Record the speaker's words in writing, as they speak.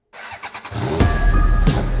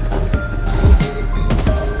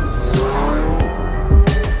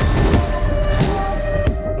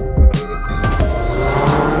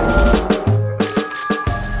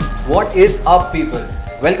What is up, people?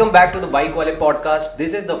 Welcome back to the BikeWale podcast.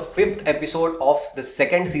 This is the 5th episode of the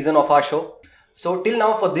second season of our show. So till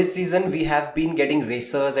now for this season, we have been getting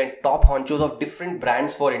racers and top honchos of different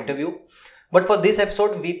brands for interview. But for this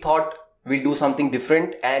episode, we thought we'll do something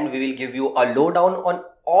different and we will give you a lowdown on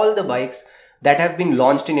all the bikes that have been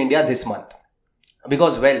launched in India this month.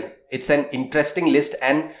 Because, well, it's an interesting list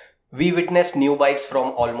and we witnessed new bikes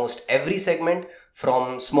from almost every segment,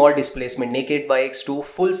 from small displacement naked bikes to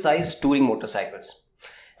full-size touring motorcycles.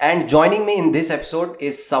 And joining me in this episode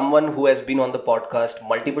is someone who has been on the podcast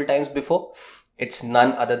multiple times before. It's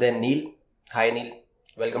none other than Neil. Hi Neil,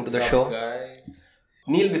 welcome to the show. Guys?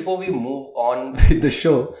 Neil, before we move on with the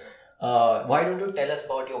show, why don't you tell us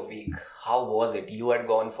about your week? How was it? You had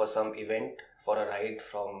gone for some event for a ride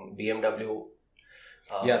from BMW.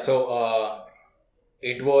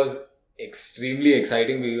 It was extremely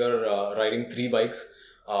exciting. We were riding 3 bikes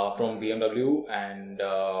from BMW, and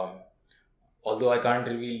although I can't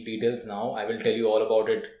reveal details now, I will tell you all about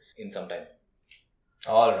it in some time.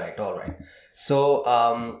 All right.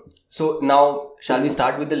 So now shall we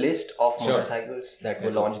start with the list of motorcycles that were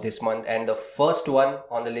launched this month? And the first one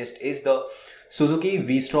on the list is the Suzuki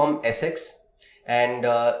V-Strom SX. And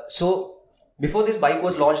so before this bike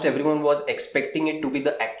was launched, everyone was expecting it to be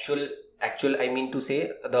the actual, I mean to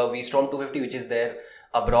say, the V-Strom 250, which is there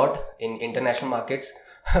abroad in international markets.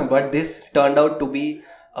 But this turned out to be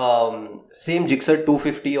same Gixxer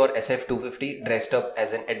 250 or SF 250 dressed up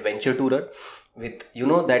as an adventure tourer with,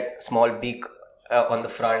 that small beak on the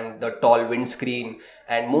front, the tall windscreen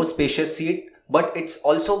and more spacious seat. But it's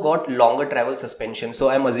also got longer travel suspension. So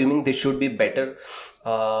I'm assuming this should be better.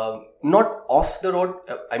 Not off the road.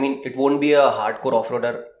 I mean, it won't be a hardcore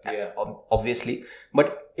off-roader, obviously.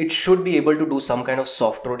 But it should be able to do some kind of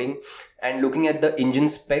soft roading. And looking at the engine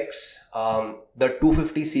specs, the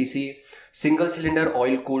 250cc single-cylinder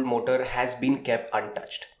oil-cooled motor has been kept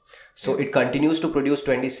untouched. So it continues to produce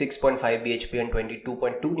 26.5 bhp and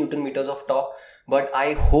 22.2 Newton meters of torque. But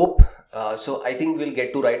I hope... so I think we'll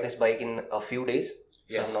get to ride this bike in a few days,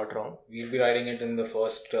 if I'm not wrong. We'll be riding it in the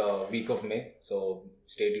first week of May, so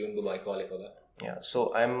stay tuned to BikeWale for that. Yeah,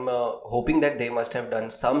 so I'm hoping that they must have done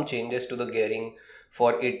some changes to the gearing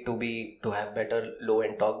for it to have better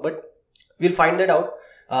low-end torque, but we'll find that out.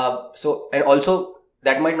 And also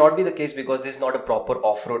that might not be the case because this is not a proper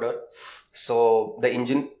off-roader. So the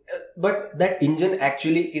engine, but that engine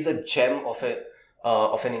actually is a gem of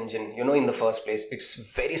an engine, in the first place. It's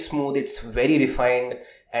very smooth, it's very refined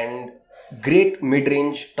and great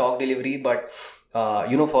mid-range torque delivery. But,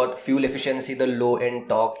 for fuel efficiency, the low-end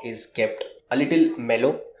torque is kept a little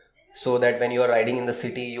mellow so that when you are riding in the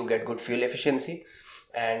city, you get good fuel efficiency.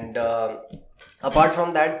 And apart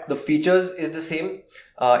from that, the features is the same.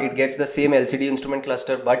 It gets the same LCD instrument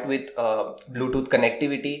cluster, but with Bluetooth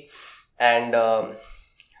connectivity. And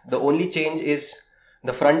the only change is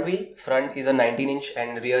the front wheel. Front is a 19-inch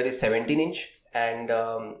and rear is 17-inch. And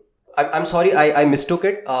I'm sorry, I mistook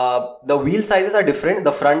it. The wheel sizes are different.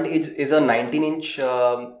 The front is a 19-inch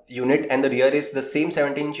unit and the rear is the same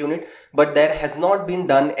 17-inch unit. But there has not been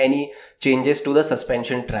done any changes to the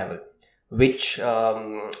suspension travel, which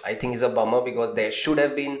I think is a bummer because there should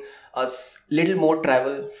have been a little more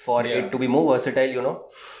travel for it to be more versatile,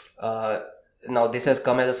 Now this has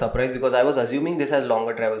come as a surprise because I was assuming this has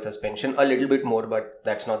longer travel suspension, a little bit more, but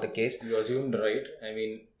that's not the case. You assumed right. I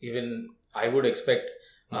mean, even I would expect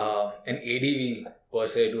an ADV per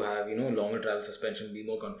se to have, longer travel suspension, be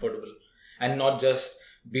more comfortable and not just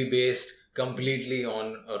be based completely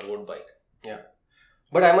on a road bike. Yeah.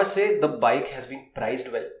 But I must say the bike has been priced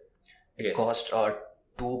well. It cost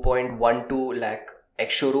 2.12 lakh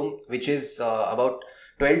ex-showroom, which is about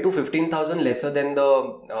 12 to 15,000 lesser than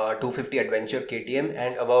the 250 Adventure KTM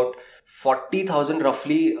and about 40,000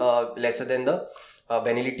 roughly lesser than the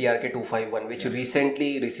Benelli TRK 251, which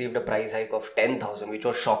recently received a price hike of 10,000, which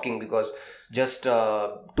was shocking because just 2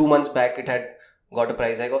 months back it had got a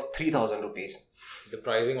price hike of 3,000 rupees. The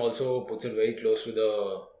pricing also puts it very close to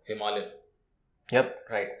the Himalayan. Yep,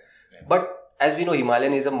 right. Yeah. But as we know,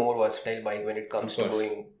 Himalayan is a more versatile bike when it comes to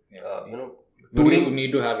doing, touring. You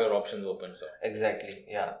need to have your options open. So. Exactly,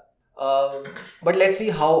 yeah. But let's see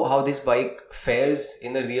how this bike fares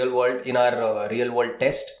in the real world, in our real world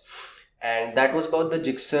test. And that was about the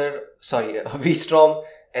V-Strom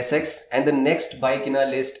SX. And the next bike in our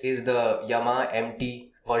list is the Yamaha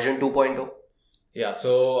MT version 2.0. Yeah,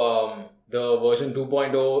 so the version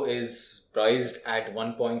 2.0 is priced at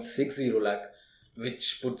 1.60 lakh,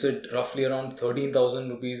 which puts it roughly around 13,000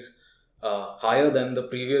 rupees higher than the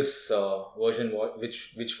previous version,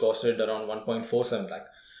 which costed around 1.47 lakh.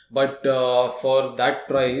 But for that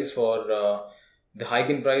price, for the hike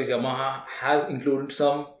in price, Yamaha has included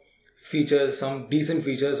some features, some decent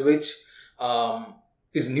features, which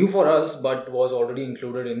is new for us, but was already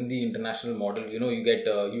included in the international model. You get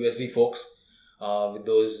USD forks with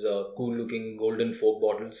those cool looking golden fork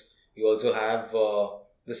bottles. You also have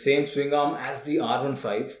the same swing arm as the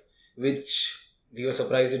R15, which we were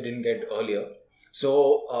surprised it didn't get earlier.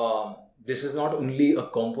 So this is not only a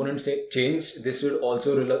component change, this will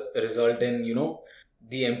also result in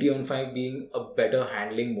the MT-15 being a better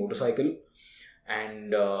handling motorcycle.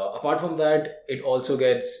 And apart from that, it also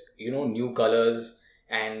gets new colors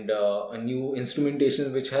and a new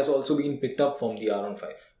instrumentation, which has also been picked up from the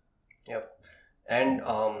R15. Yep. And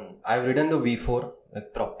I've ridden the V4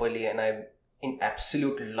 properly, and I'm in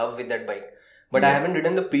absolute love with that bike. But I haven't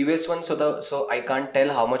ridden the previous one, so I can't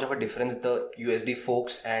tell how much of a difference the USD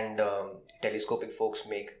forks and telescopic forks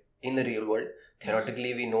make in the real world.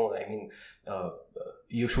 Theoretically, we know. I mean,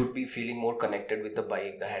 you should be feeling more connected with the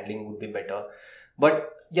bike. The handling would be better. But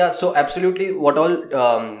yeah, so absolutely, what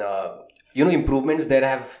all improvements there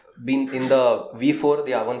have been in the V4,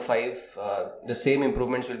 the R15, the same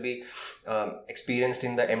improvements will be experienced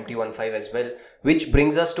in the MT-15 as well. Which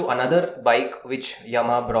brings us to another bike which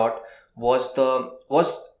Yamaha brought, was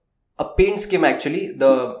a paint scheme, actually,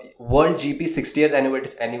 the World GP 60th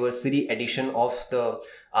anniversary edition of the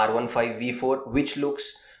R15 V4,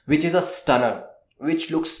 which is a stunner,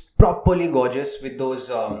 which looks properly gorgeous with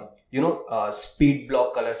those speed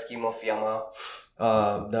block color scheme of Yamaha,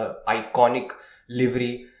 the iconic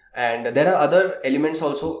livery. And there are other elements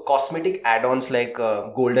also, cosmetic add-ons like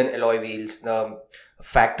golden alloy wheels, the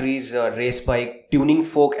factory's race bike tuning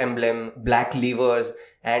fork emblem, black levers,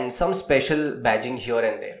 and some special badging here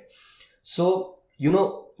and there. So,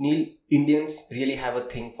 Neil, Indians really have a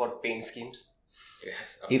thing for paint schemes.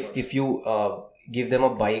 Yes. If you give them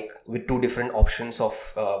a bike with two different options of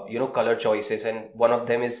color choices, and one of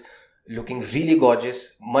them is looking really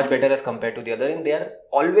gorgeous, much better as compared to the other, and they are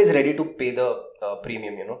always ready to pay the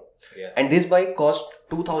premium. Yeah. And this bike cost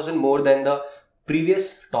 2,000 more than the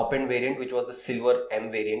previous top end variant, which was the silver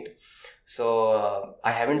M variant. So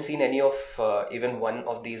I haven't seen any of even one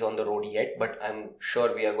of these on the road yet, but I'm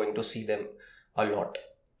sure we are going to see them a lot.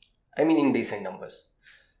 I mean, in decent numbers.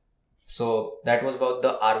 So that was about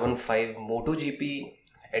the R15 MotoGP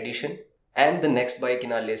edition. And the next bike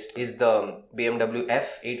in our list is the BMW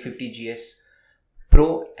F850GS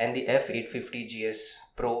Pro and the F850GS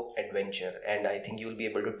Pro Adventure. And I think you'll be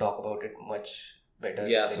able to talk about it much better.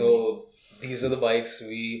 Yeah, so these are the bikes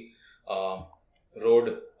we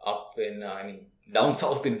rode up in, down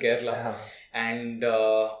south in Kerala. And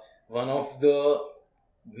one of the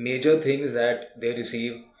major things that they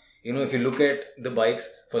receive, if you look at the bikes,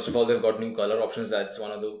 first of all, they've got new color options. That's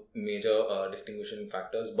one of the major distinguishing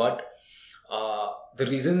factors. But the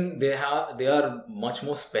reason they are much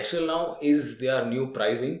more special now is their new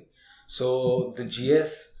pricing. So the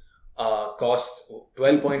GS costs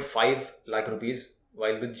 12.5 lakh rupees,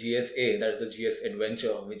 while the GSA, that's the GS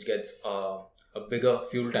Adventure, which gets a bigger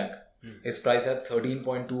fuel tank, is priced at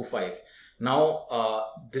 13.25. Now,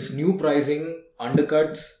 this new pricing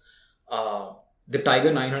undercuts the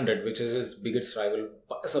Tiger 900, which is his biggest rival,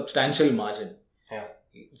 by a substantial margin. Yeah.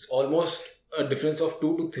 It's almost a difference of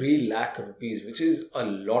 2 to 3 lakh rupees, which is a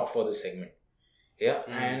lot for the segment. Yeah.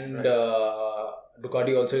 And right.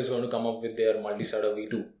 Ducati also is going to come up with their Multistrada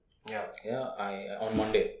V2. Yeah. On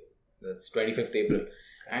Monday. That's 25th April.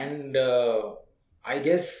 And I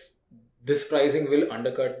guess this pricing will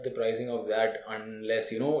undercut the pricing of that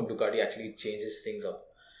unless, Ducati actually changes things up.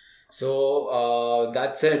 So,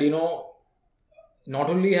 that said, not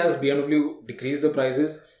only has BMW decreased the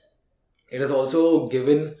prices, it has also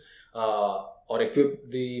given or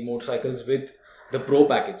equipped the motorcycles with the Pro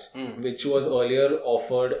package, which was earlier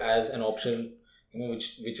offered as an option,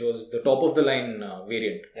 which was the top of the line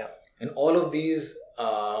variant. Yeah. And all of these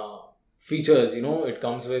features, it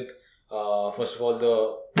comes with, first of all,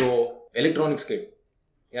 the Pro electronics kit.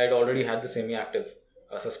 Yeah, it already had the semi-active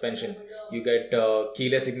suspension. You get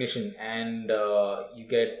keyless ignition, and you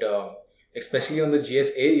get, especially on the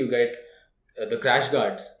GSA, you get the crash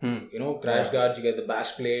guards. Guards. You get the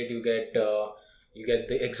bash plate. You get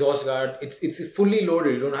the exhaust guard. It's fully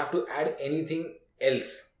loaded. You don't have to add anything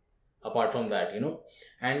else apart from that.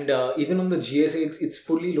 And even on the GSA, it's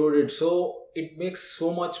fully loaded. So it makes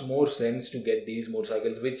so much more sense to get these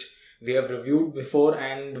motorcycles, which we have reviewed before,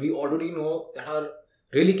 and we already know that are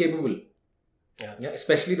really capable. Yeah,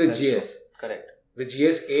 especially the GS. True. Correct. The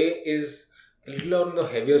GSA is a little on the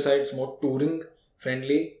heavier side. It's more touring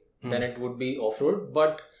friendly than it would be off-road.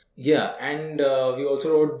 But yeah, and we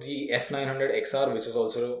also rode the F900 XR, which was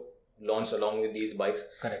also launched along with these bikes.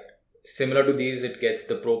 Correct. similar to these, it gets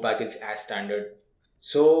the Pro package as standard.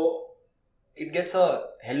 So it gets a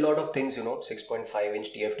hell lot of things,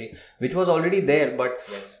 6.5-inch TFT, which was already there, but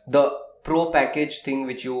yes, the Pro package thing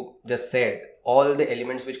which you just said, all the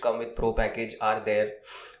elements which come with Pro package are there,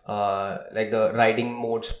 like the riding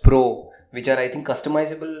modes Pro, which are I think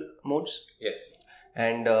customizable modes, yes,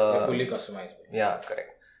 and they're fully customizable. yeah,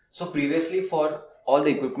 correct. So previously for all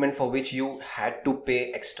the equipment for which you had to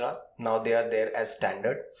pay extra, now they are there as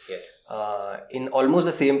standard, Yes, in almost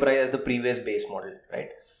the same price as the previous base model, right?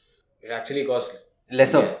 it actually costs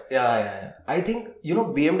Lesser. Yeah. I think,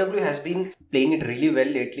 BMW has been playing it really well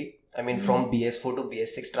lately. I mean, from BS4 to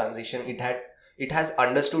BS6 transition, it has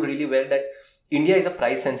understood really well that India is a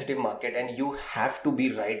price sensitive market and you have to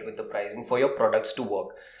be right with the pricing for your products to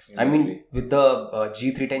work. I mean, with the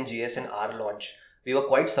G310 GS and R launch, we were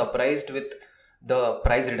quite surprised with the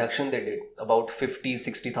price reduction they did, about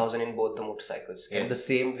 50,000-60,000 in both the motorcycles. Yes. And the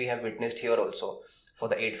same we have witnessed here also for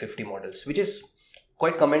the 850 models, which is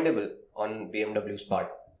quite commendable on BMW's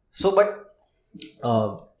part. So, but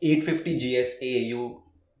 850 GSA, you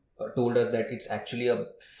told us that it's actually a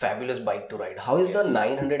fabulous bike to ride. How is the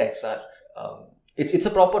 900 XR? It's a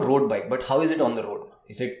proper road bike, but how is it on the road?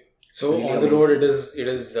 Is it so really on the amazing?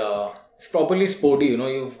 road? It's properly sporty.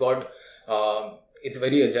 You've got it's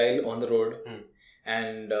very agile on the road,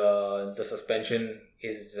 and the suspension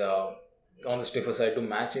is on the stiffer side to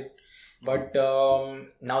match it. But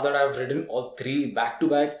now that I've ridden all three back to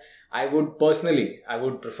back, I would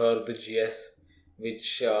prefer the GS,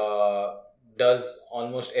 which does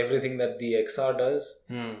almost everything that the XR does.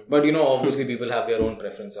 But obviously people have their own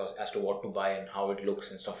preference as to what to buy and how it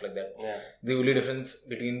looks and stuff like that. Yeah. The only difference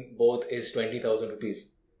between both is 20,000 rupees.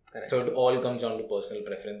 Correct. So it all comes down to personal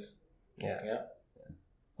preference. Yeah.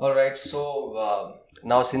 Alright, so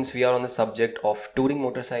now since we are on the subject of touring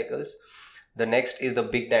motorcycles, the next is the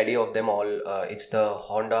big daddy of them all. It's the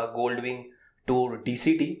Honda Goldwing Tour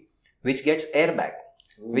DCT, which gets airbag,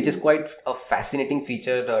 which is quite a fascinating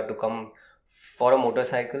feature to come for a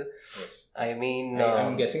motorcycle. Yes. I mean,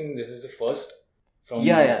 I'm guessing this is the first from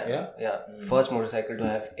first motorcycle to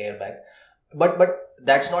have airbag. But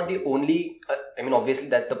that's not the only. I mean, obviously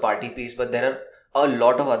that's the party piece, but there are a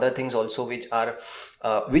lot of other things also which are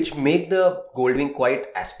which make the Goldwing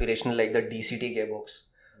quite aspirational, like the DCT gearbox.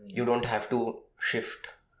 You don't have to shift,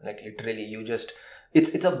 like literally you just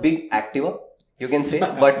it's a big Activa, you can say,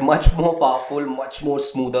 but much more powerful, much more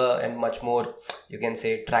smoother, and much more, you can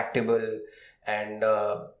say, tractable. And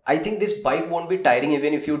I think this bike won't be tiring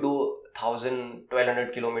even if you do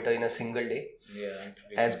 1,000-1,200 kilometer in a single day,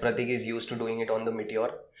 as Pratik is used to doing it on the Meteor.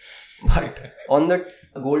 But on the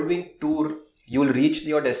Goldwing Tour, you'll reach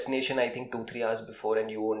your destination I think 2-3 hours before, and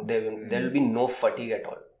there will be no fatigue at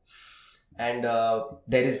all. And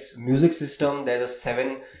there is music system. There's a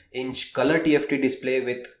 7-inch color TFT display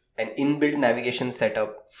with an inbuilt navigation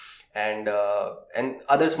setup, and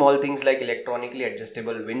other small things like electronically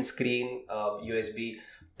adjustable windscreen, USB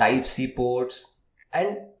Type-C ports,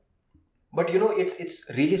 but it's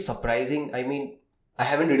really surprising. I mean, I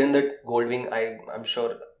haven't ridden that Goldwing. I'm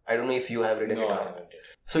sure, I don't know if you have ridden it or not.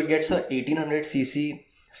 So it gets a 1800cc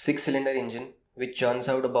 6-cylinder engine which churns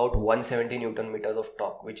out about 170 Newton meters of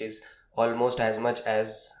torque, which is almost as much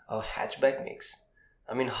as a hatchback makes.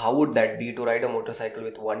 I mean, how would that be to ride a motorcycle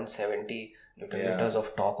with 170 Newton meters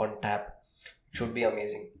of torque on tap? It should be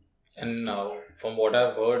amazing. And now, from what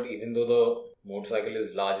I've heard, even though the motorcycle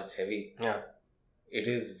is large, it's heavy. Yeah. It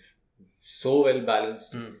is so well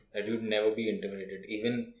balanced that you'd never be intimidated.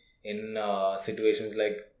 Even in situations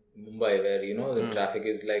like Mumbai, where the traffic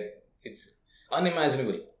is like, it's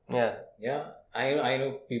unimaginable. Yeah. Yeah. I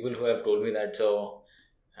know people who have told me that, so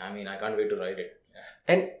I mean, I can't wait to ride it.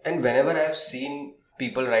 Yeah. And whenever I have seen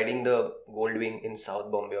people riding the Goldwing in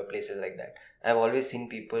South Bombay or places like that, I've always seen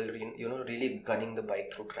people, really gunning the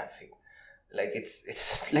bike through traffic. Like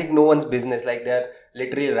it's like no one's business. Like they're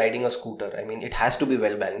literally riding a scooter. I mean, it has to be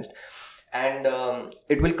well balanced, and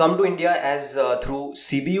it will come to India as through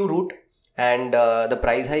CBU route, and the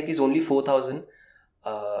price hike is only 4,000,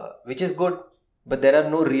 which is good. But there are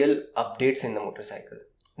no real updates in the motorcycle.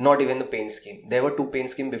 Not even the paint scheme. There were 2 paint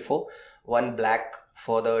schemes before. One black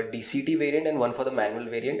for the DCT variant and one for the manual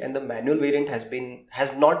variant. And the manual variant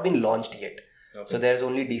has not been launched yet. Okay. So there's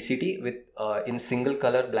only DCT with in single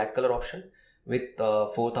color, black color option with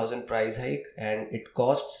 4,000 price hike, and it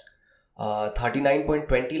costs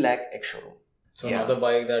 39.20 lakh ex-showroom. So another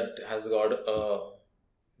bike that has got a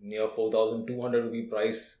near 4,200 rupee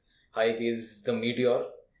price hike is the Meteor.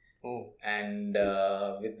 Ooh. And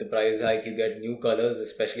with the price hike you get new colors,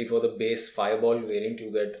 especially for the base Fireball variant.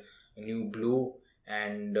 You get a new blue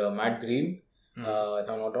and matte green, if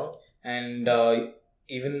I'm not wrong. and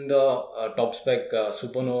even the top spec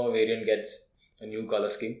Supernova variant gets a new color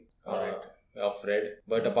scheme of red.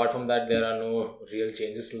 But apart from that, there are no real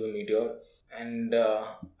changes to the Meteor, and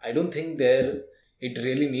I don't think it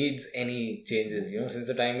really needs any changes. Since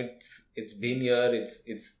the time it's been here,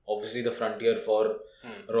 it's obviously the frontier for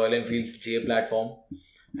Royal Enfield's J platform,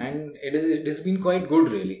 and it has been quite good,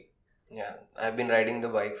 really. Yeah, I've been riding the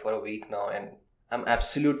bike for a week now, and I'm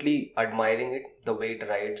absolutely admiring it, the way it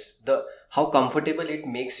rides, how comfortable it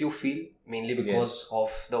makes you feel, mainly because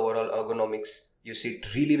of the overall ergonomics. You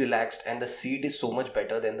sit really relaxed, and the seat is so much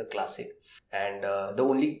better than the classic. And the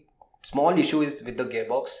only small issue is with the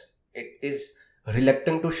gearbox. It is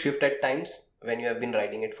reluctant to shift at times when you have been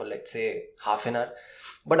riding it for, let's say, half an hour.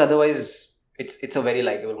 But otherwise, it's a very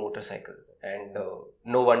likable motorcycle. And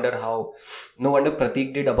no wonder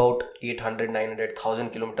Prateek did about 800, 900, 1,000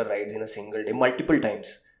 kilometer rides in a single day, multiple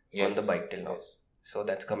times on the bike till now. So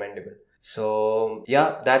that's commendable. So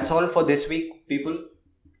yeah, that's all for this week, people.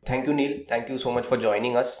 Thank you, Neil. Thank you so much for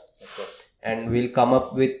joining us. Of course. And we'll come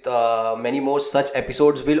up with many more such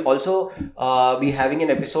episodes. We'll also be having an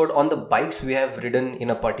episode on the bikes we have ridden in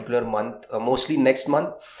a particular month, mostly next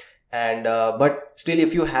month. And but still,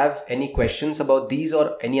 if you have any questions about these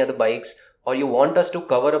or any other bikes, or you want us to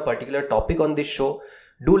cover a particular topic on this show,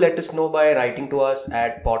 do let us know by writing to us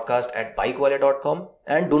at podcast@bikewale.com.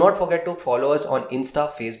 And do not forget to follow us on Insta,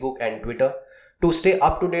 Facebook and Twitter to stay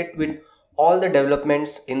up to date with all the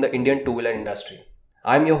developments in the Indian two-wheeler industry.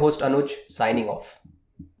 I'm your host Anuj, signing off.